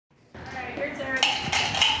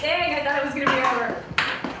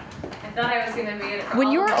thought I was going to be in it.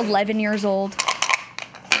 When you're 11 years old,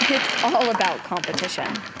 it's all about competition.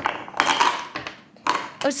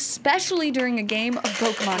 Especially during a game of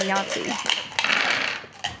Pokemon Yahtzee.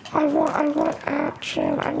 I want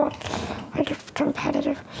action. I want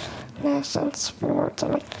competitiveness and sports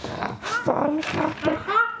and fun factor.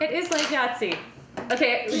 It is like Yahtzee.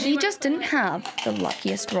 Okay. He just didn't have the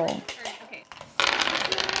luckiest roll.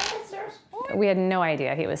 We had no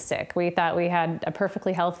idea he was sick. We thought we had a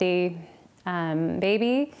perfectly healthy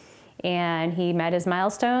baby, and he met his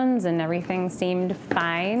milestones and everything seemed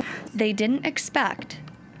fine. They didn't expect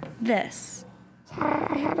this.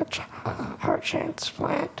 I had a heart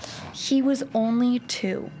transplant. He was only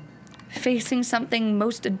 2, facing something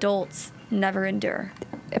most adults never endure.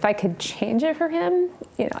 If I could change it for him,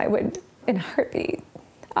 I would, in a heartbeat,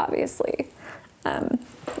 obviously. I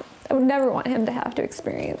would never want him to have to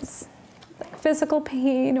experience physical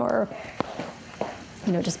pain or,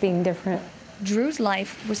 just being different. Drew's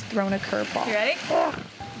life was thrown a curveball. You ready?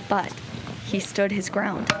 But he stood his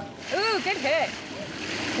ground. Ooh, good hit.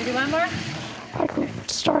 Can you do one more? I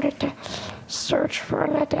started to search for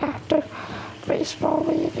an adaptive baseball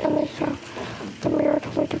league, and they found the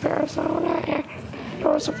Miracle League of Arizona, and it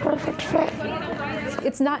was a perfect fit.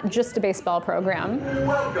 It's not just a baseball program.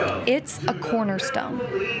 It's a cornerstone.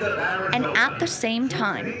 And at the same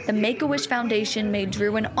time, the Make-A-Wish Foundation made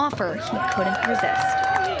Drew an offer he couldn't resist.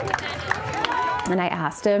 And I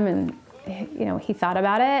asked him, and he thought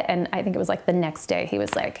about it, and I think it was like the next day he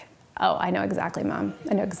was like, "Oh, I know exactly, Mom.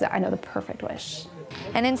 I know the perfect wish."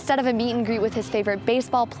 And instead of a meet and greet with his favorite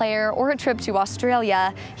baseball player or a trip to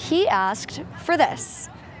Australia, he asked for this,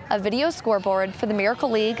 a video scoreboard for the Miracle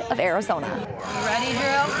League of Arizona. You ready,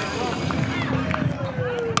 Drew?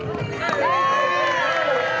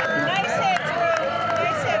 Nice hit, Drew.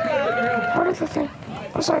 Nice hit, bro. Part of the thing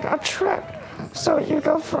was like a trip, so you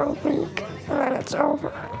go for a week and then it's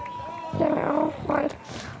over.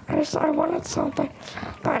 I wanted something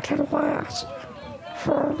that could last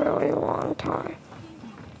for a really long time.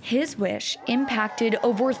 His wish impacted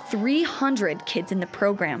over 300 kids in the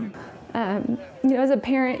program. As a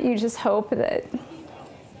parent, you just hope that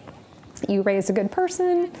you raise a good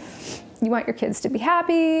person. You want your kids to be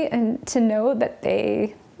happy and to know that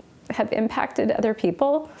they have impacted other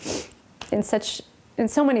people in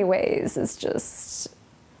so many ways.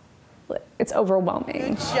 It's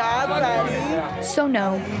overwhelming. Good job, buddy. So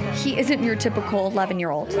no, he isn't your typical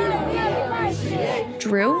 11-year-old.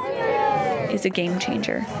 Drew is a game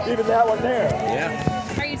changer. Even that one there.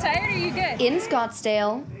 Yeah. Are you tired or are you good? In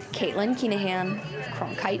Scottsdale, Katelyn, Keenehan,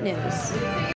 Cronkite News.